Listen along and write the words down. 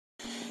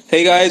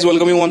Hey guys,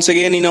 welcome you once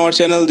again in our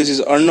channel. This is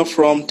Arnav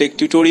from Tech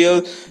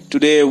Tutorial.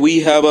 Today we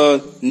have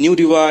a new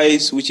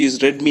device which is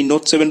Redmi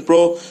Note 7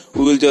 Pro.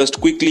 We will just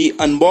quickly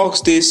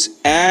unbox this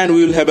and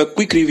we will have a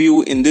quick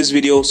review in this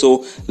video.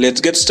 So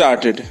let's get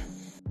started.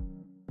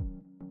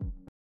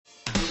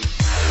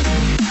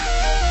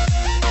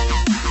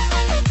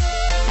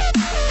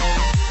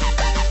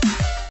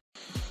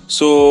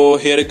 So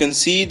here you can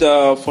see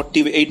the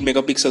 48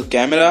 megapixel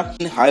camera.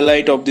 The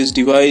highlight of this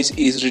device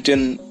is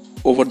written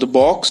over the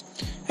box.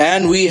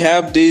 And we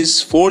have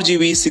this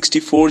 4GB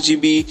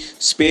 64GB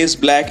space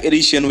black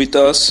edition with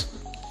us,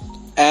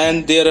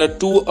 and there are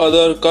two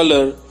other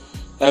color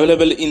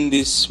available in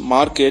this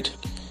market.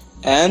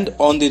 And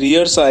on the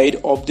rear side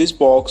of this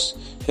box,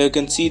 here you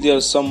can see there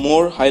are some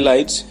more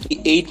highlights.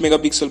 8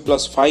 megapixel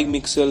plus 5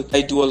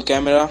 megapixel dual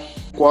camera,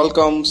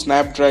 Qualcomm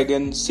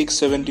Snapdragon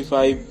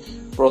 675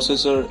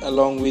 processor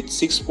along with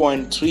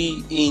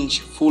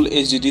 6.3-inch full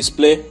HD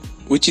display,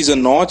 which is a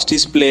notch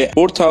display,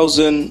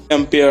 4000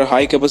 ampere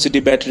high capacity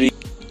battery,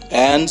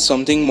 and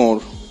something more.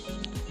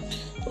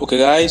 Okay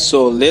guys,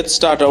 so let's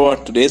start our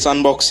today's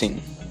unboxing.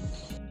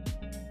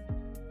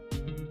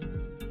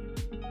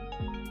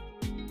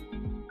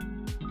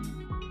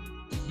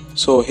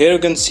 So here you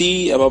can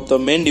see above the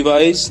main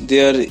device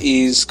there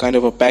is kind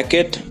of a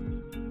packet.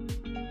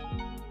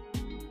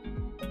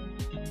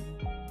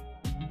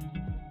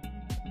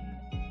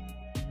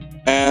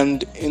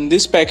 And in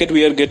this packet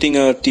we are getting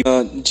a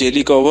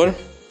jelly cover,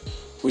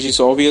 which is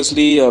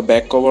obviously a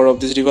back cover of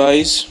this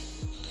device.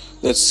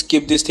 Let's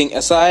keep this thing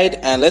aside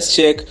and let's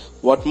check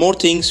what more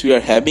things we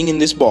are having in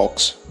this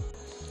box.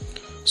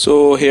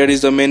 So here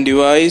is the main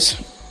device,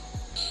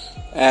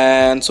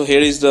 and so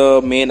here is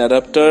the main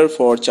adapter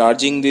for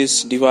charging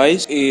this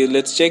device.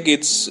 Let's check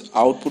its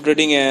output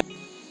rating. And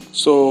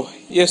so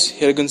yes,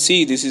 here you can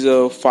see this is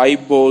a 5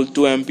 volt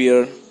 2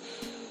 ampere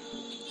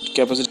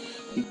capacity,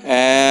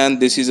 and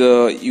this is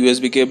a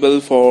USB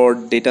cable for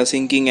data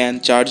syncing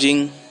and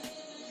charging.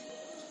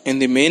 In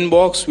the main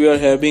box we are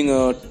having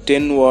a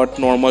 10 watt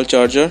normal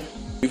charger.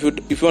 If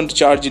you want to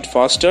charge it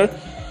faster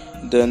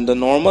than the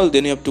normal,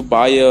 then you have to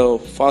buy a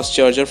fast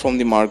charger from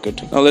the market.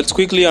 Now let's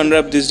quickly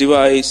unwrap this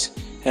device,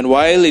 and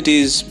while it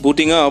is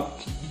booting up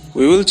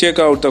we will check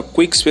out the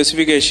quick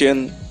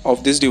specification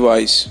of this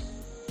device.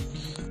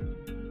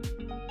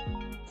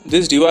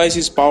 This device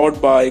is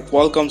powered by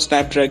Qualcomm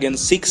Snapdragon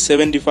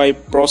 675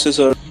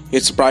 processor.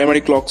 Its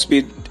primary clock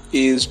speed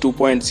is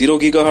 2.0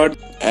 GHz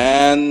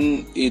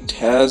and it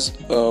has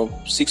a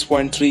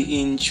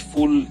 6.3-inch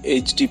full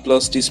HD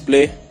plus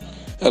display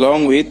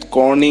along with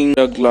Corning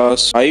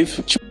Glass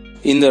 5.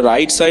 In the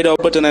right side of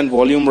button and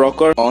volume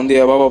rocker, on the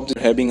above of the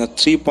having a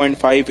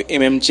 3.5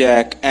 mm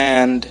jack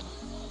and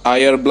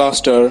IR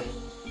blaster.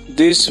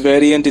 This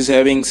variant is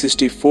having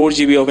 64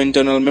 GB of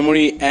internal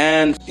memory,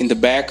 and in the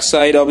back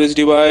side of this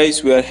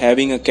device we are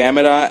having a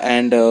camera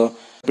and a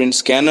print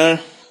scanner.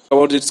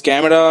 About its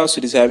camera, so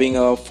it is having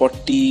a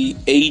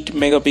 48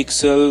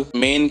 megapixel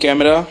main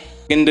camera.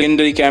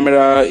 Secondary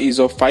camera is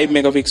of 5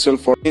 megapixel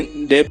for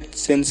in-depth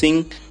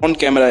sensing. Front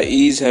camera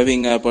is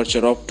having an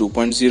aperture of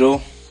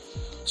 2.0.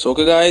 So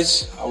okay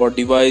guys, our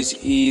device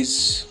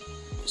is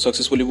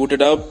successfully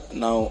booted up.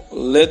 Now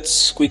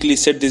let's quickly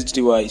set this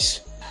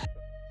device.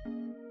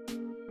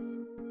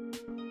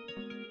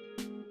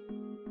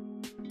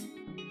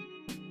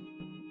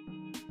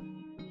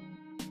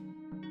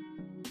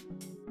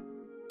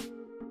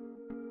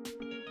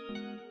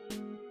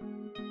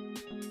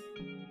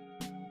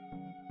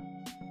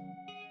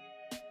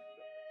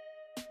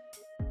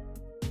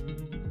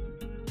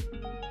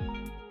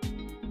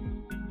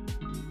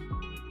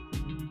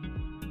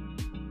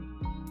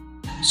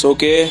 So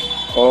okay,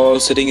 all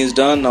setting is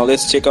done. Now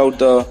let's check out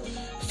the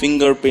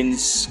fingerprint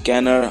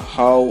scanner,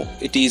 how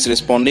it is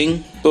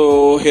responding.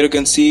 So here you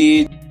can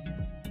see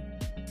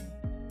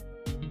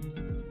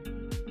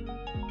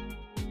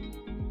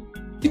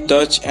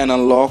touch and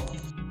unlock.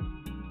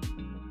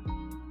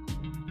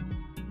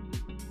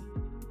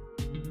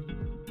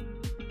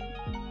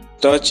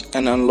 Touch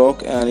and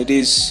unlock, and it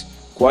is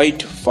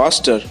quite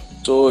faster.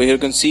 So here you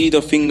can see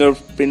the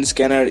fingerprint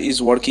scanner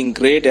is working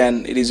great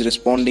and it is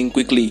responding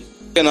quickly.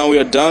 Okay, now we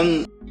are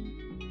done.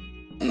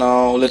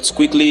 Now let's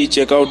quickly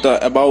check out the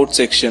about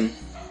section.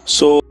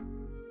 So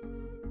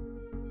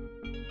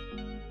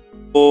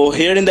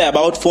here in the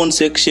about phone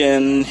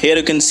section, here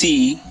you can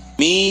see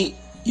Mi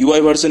UI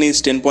version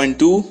is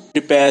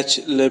 10.2, patch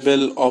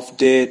level of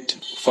date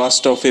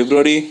 1st of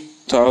February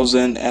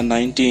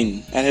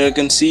 2019, and here you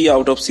can see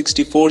out of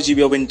 64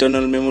 GB of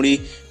internal memory,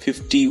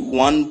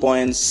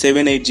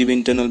 51.78 GB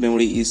internal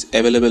memory is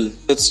available.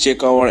 Let's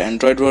check our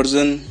Android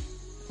version.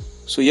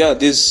 So yeah,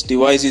 this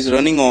device is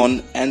running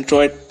on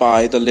Android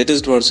Pie, the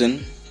latest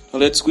version. Now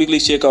let's quickly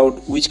check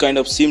out which kind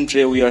of SIM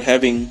tray we are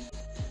having.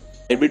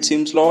 Hybrid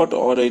SIM slot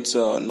or it's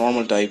a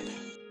normal type.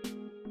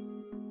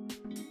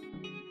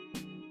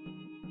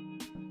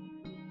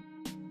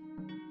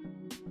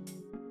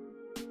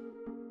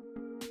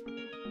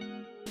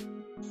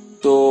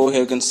 So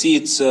here you can see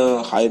it's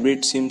a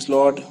hybrid SIM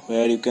slot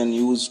where you can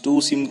use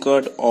two SIM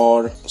card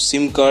or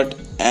SIM card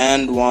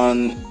and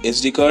one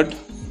SD card.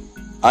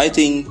 I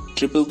think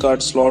triple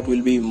card slot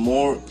will be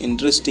more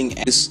interesting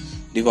in this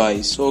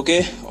device. So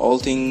okay, all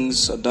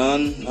things are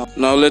done.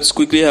 Now let's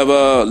quickly have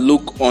a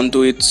look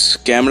onto its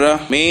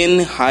camera. Main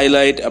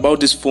highlight about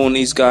this phone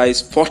is,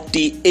 guys,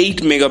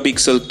 48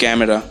 megapixel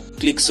camera.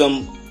 Click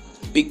some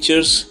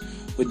pictures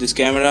with this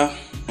camera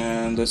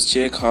and let's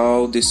check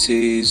how this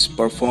is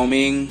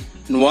performing.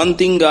 And one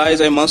thing,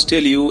 guys, I must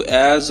tell you,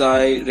 as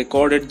I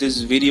recorded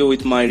this video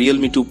with my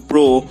Realme 2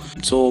 Pro,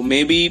 so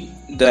maybe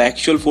the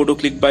actual photo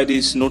clicked by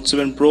this Note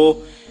 7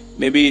 Pro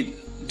maybe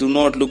do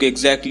not look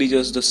exactly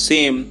just the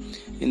same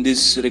in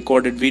this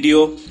recorded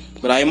video,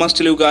 but I must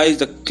tell you guys,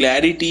 the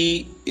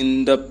clarity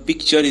in the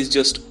picture is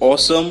just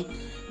awesome.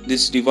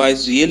 This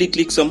device really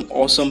clicks some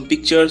awesome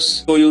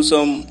pictures. Show you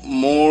some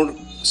more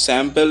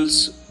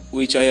samples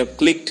which I have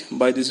clicked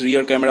by this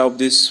rear camera of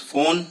this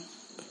phone.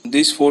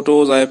 These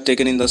photos I have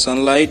taken in the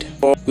sunlight,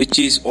 which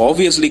is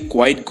obviously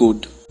quite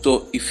good.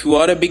 So if you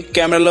are a big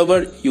camera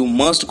lover, you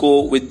must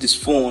go with this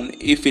phone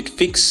if it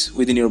fits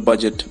within your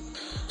budget.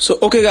 So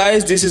okay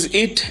guys, this is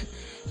it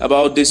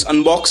about this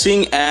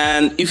unboxing,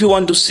 and if you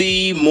want to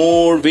see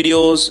more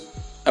videos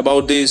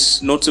about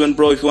this Note 7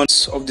 Pro, if you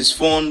want of this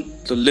phone,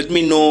 so let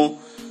me know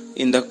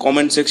in the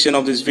comment section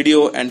of this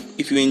video. And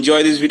if you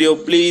enjoy this video,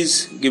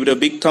 please give it a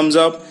big thumbs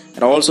up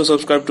and also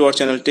subscribe to our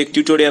channel Tech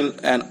Tutorial,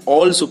 and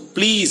also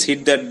please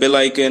hit that bell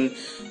icon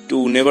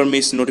to never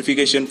miss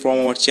notification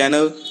from our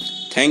channel.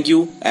 Thank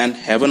you and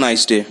have a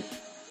nice day.